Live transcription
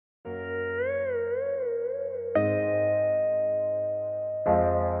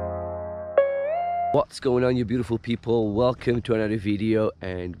What's going on, you beautiful people? Welcome to another video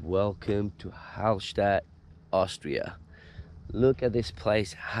and welcome to Hallstatt, Austria. Look at this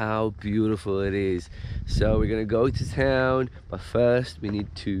place, how beautiful it is. So we're gonna go to town, but first we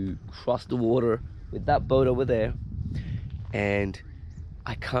need to cross the water with that boat over there. And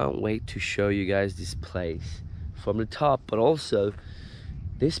I can't wait to show you guys this place from the top, but also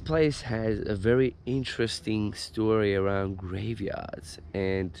this place has a very interesting story around graveyards.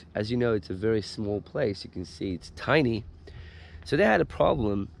 And as you know, it's a very small place. You can see it's tiny. So they had a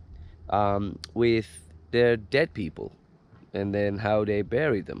problem with their dead people and then how they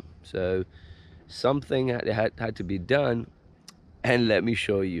buried them. So something had to be done, and let me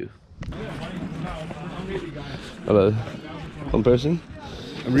show you. Hello, one person?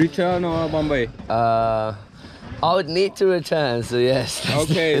 Return or Bombay? I would need to return, so yes.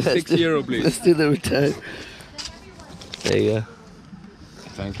 Okay, 6 euro please. Let's do the return. There you go.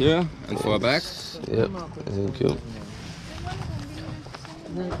 Thank you. And for back? Yep, thank you.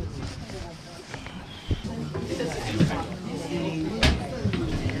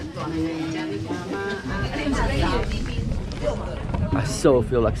 I so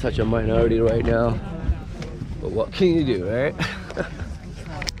feel like such a minority right now. But what can you do, right?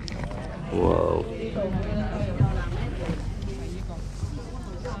 Whoa.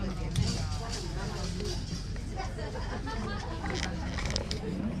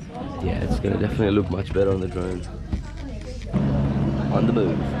 Yeah, it's gonna definitely look much better on the drone. On the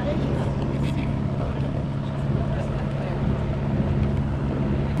move.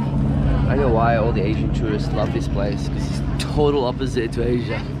 I know why all the Asian tourists love this place, because it's total opposite to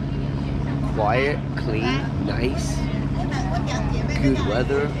Asia. Quiet, clean, nice, good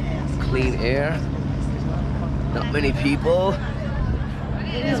weather, clean air, not many people.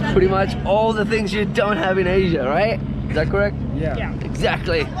 It's pretty much all the things you don't have in Asia, right? Is that correct? Yeah.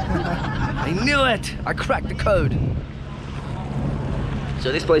 Exactly. I knew it. I cracked the code.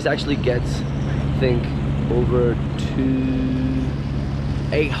 So this place actually gets, I think, over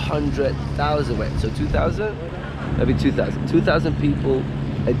 800,000. Wait, so 2,000? Maybe 2,000. 2,000 people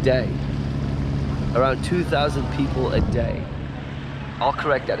a day. Around 2,000 people a day. I'll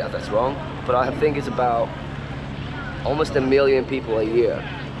correct that if that's wrong, but I think it's about almost 1 million people a year.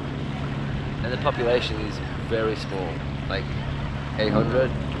 And the population is very small, like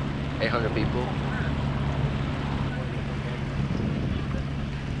 800 people.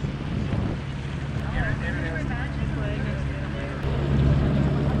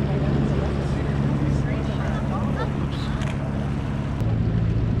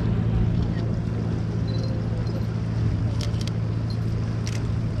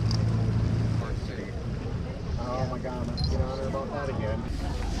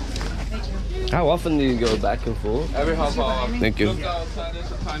 How often do you go back and forth? Every half hour. Thank you. Look outside,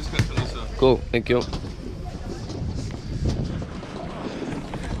 there's a time schedule, sir. Cool, thank you.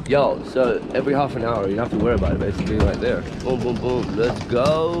 Yo, so every half an hour you don't have to worry about it, basically right there. Boom, boom, boom, let's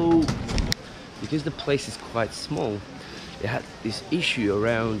go. Because the place is quite small, they had this issue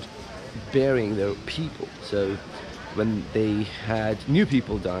around burying their people. So when they had new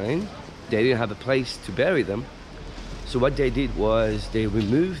people dying, they didn't have a place to bury them. So what they did was they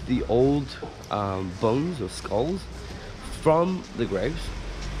removed the old bones or skulls from the graves.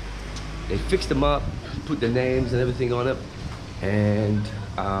 They fixed them up, put the names and everything on it, and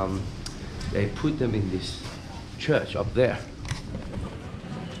they put them in this church up there.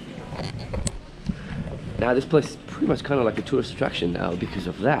 Now this place is pretty much kind of like a tourist attraction now because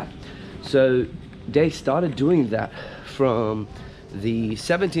of that. So they started doing that from the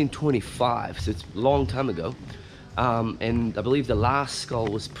 1725, so it's a long time ago. And I believe the last skull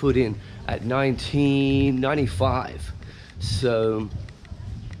was put in at 1995. So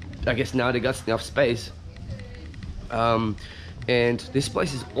I guess now they got enough space. And this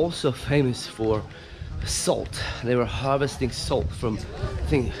place is also famous for salt. They were harvesting salt from, I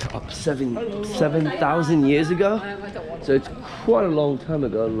think, up 7,000 years ago. So it's quite a long time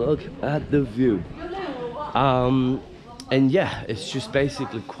ago. Look at the view. And yeah, it's just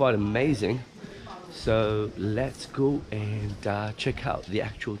basically quite amazing. So let's go and check out the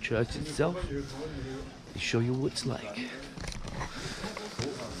actual church itself and show you what it's like.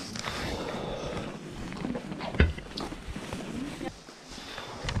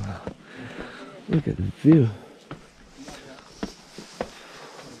 Look at the view.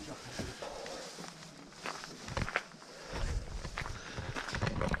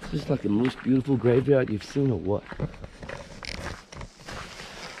 This is like the most beautiful graveyard you've seen, or what?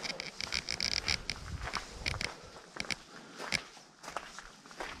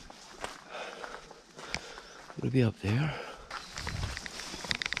 Would it be up there?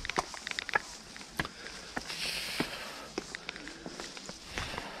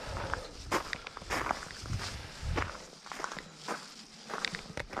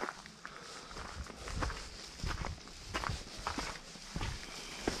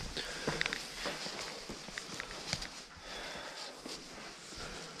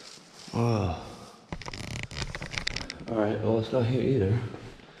 Oh. Alright, well it's not here either.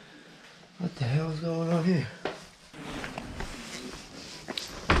 What the hell is going on here?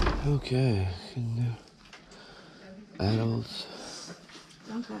 Okay, adults.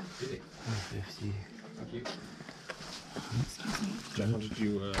 Okay. 150. How did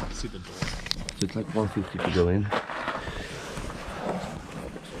you see the door? So it's like 150 to go in.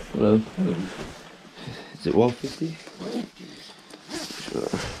 Hello? Is it 150? Sure.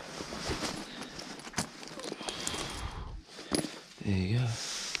 There you go.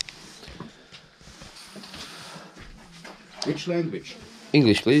 Which language?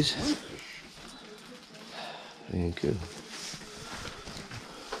 English, please. Thank you.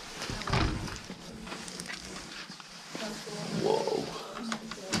 Whoa.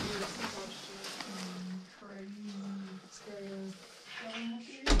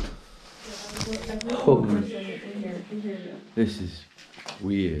 Holy. This is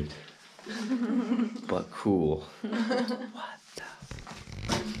weird, but cool. What the?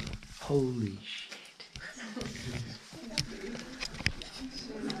 Holy shit.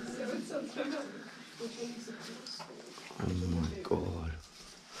 Oh my god.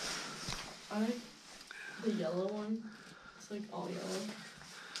 I like the yellow one. It's like all yellow.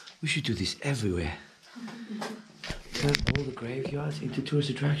 We should do this everywhere. Turn all the graveyards into tourist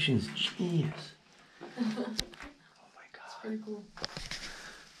attractions. Genius. Oh my god. Pretty cool.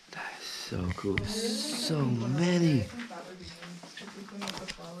 That is so cool. So many.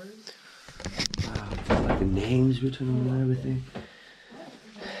 Wow, like the names written on and everything.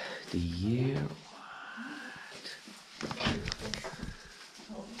 The year.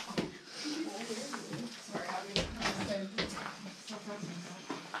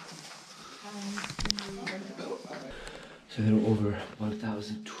 So there are over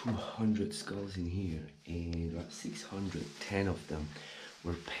 1,200 skulls in here, and about 610 of them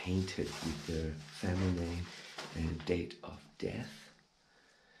were painted with their family name and date of death.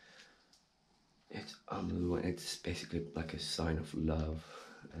 It's unbelievable. It's basically like a sign of love,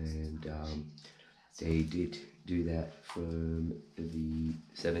 and they did do that from the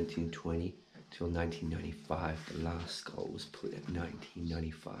 1720 till 1995. The last skull was put at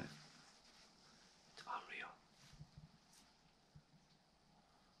 1995. It's unreal.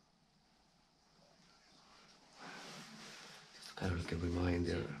 It's kind of like a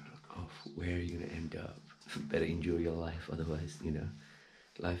reminder of where you're gonna end up. Better enjoy your life, otherwise, you know,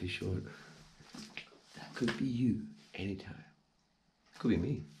 life is short. That could be you anytime. Could be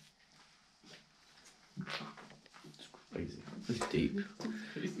me. It's crazy. It's deep.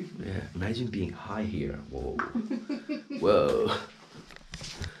 Yeah, imagine being high here. Whoa. Whoa.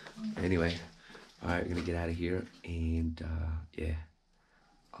 Anyway, alright, we're gonna get out of here, and yeah,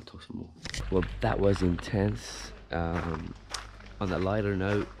 I'll talk some more. Well, that was intense. On a lighter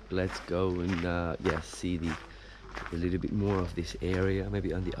note, let's go and yeah, see a little bit more of this area,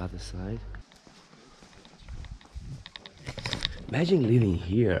 maybe on the other side. Imagine living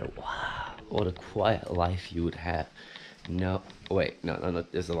here. Wow, what a quiet life you would have. No, wait, no,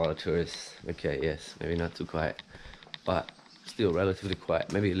 there's a lot of tourists. Okay, yes, maybe not too quiet, but still relatively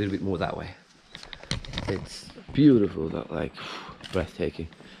quiet. Maybe a little bit more that way. It's beautiful, though, like breathtaking.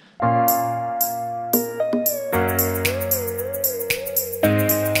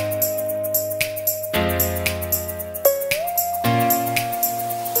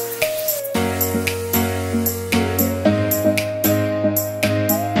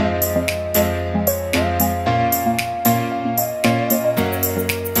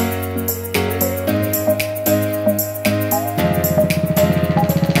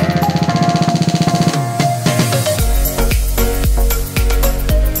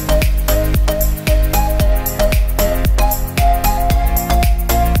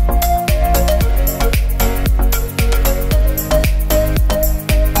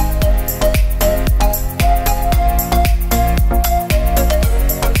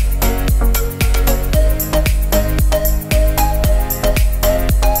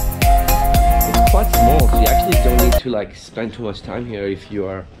 Like spend too much time here if you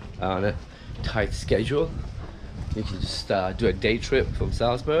are on a tight schedule. You can just do a day trip from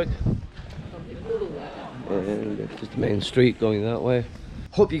Salzburg, and just the main street going that way.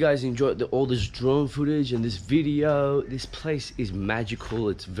 Hope you guys enjoyed all this drone footage and this video. This place is magical.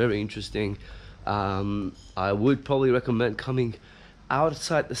 It's very interesting. I would probably recommend coming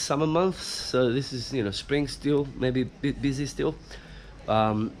outside the summer months. So this is, you know, spring still, maybe a bit busy still.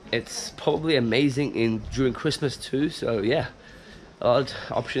 It's probably amazing during Christmas too, so yeah, a lot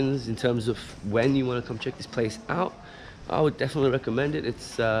of options in terms of when you want to come check this place out. I would definitely recommend it.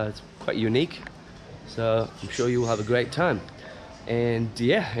 It's quite unique, so I'm sure you will have a great time. And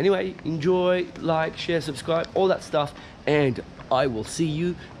yeah, anyway, enjoy, like, share, subscribe, all that stuff, and I will see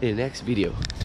you in the next video.